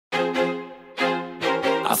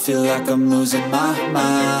I feel like I'm losing my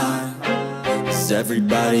mind. Is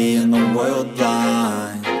everybody in the world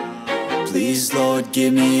blind? Please, Lord,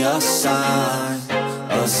 give me a sign,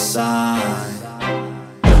 a sign.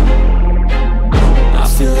 I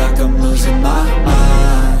feel like I'm losing my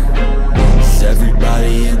mind. Is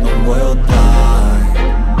everybody in the world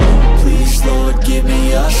blind? Please, Lord, give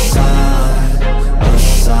me a sign, a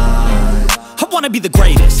sign. I wanna be the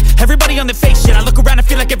greatest. Everybody on the fake shit. I look around and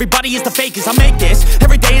feel like everybody is the fakest. I make this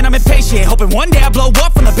every day and I'm impatient, hoping one day I blow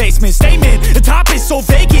up from the basement. Statement, the top is so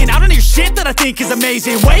vacant. I don't hear shit that I think is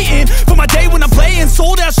amazing. Waiting for my day when I'm playing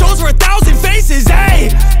sold out shows for 1,000 faces. Hey,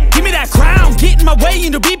 give me that crown, get in my way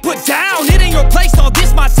and to be put down. It ain't your place, no,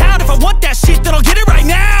 this my town. If I want that shit, then I'll get it right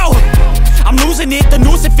now. I'm losing it, the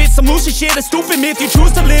noose it fits. I'm losing shit, a stupid myth. You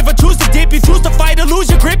choose to live or choose to dip. You choose to fight or lose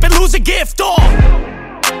your grip and lose a gift.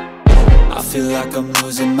 I feel like I'm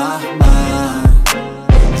losing my mind.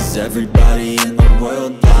 Is everybody in the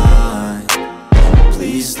world blind?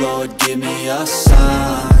 Please, Lord, give me a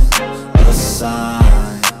sign, a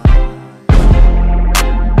sign.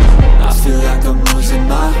 I feel like I'm losing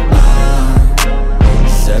my mind.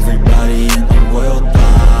 Is everybody in the world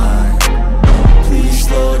blind? Please,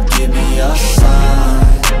 Lord, give me a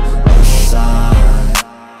sign, a sign.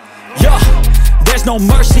 Yeah. There's no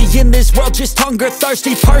mercy in this world, just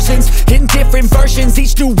hunger-thirsty persons in different versions.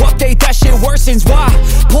 Each new update, that shit worsens. Why?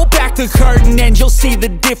 Pull back the curtain and you'll see the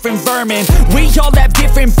different vermin. We all have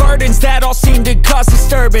different burdens that all seem to cause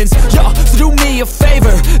disturbance. Yo, so do me a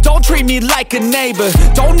favor, don't treat me like a neighbor.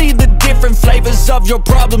 Don't need the different flavors of your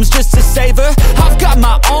problems just to savor. I've got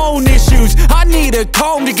my own issues, I need a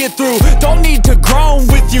comb to get through. Don't need to groan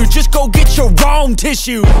with you, just go get your own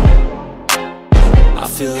tissue. I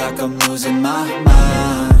feel like I'm losing my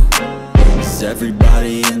mind. Is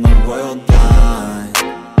everybody in the world blind?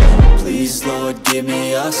 Please, Lord, give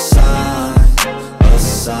me a sign, a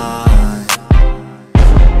sign.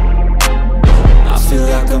 I feel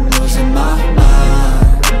like I'm losing my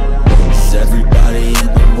mind. Is everybody in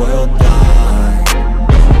the world blind?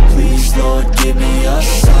 Please, Lord, give me a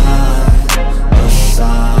sign, a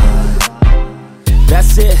sign.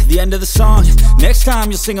 That's it, the end of the song. Next time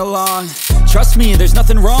you'll sing along. Trust me, there's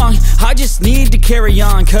nothing wrong. I just need to carry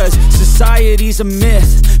on, cause society's a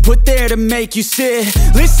myth put there to make you sit.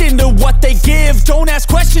 Listen to what they give. Don't ask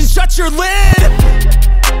questions, shut your lid.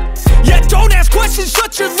 Yeah, don't ask questions,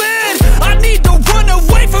 shut your lid. I need to run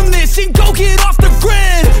away from this and go get off the grid.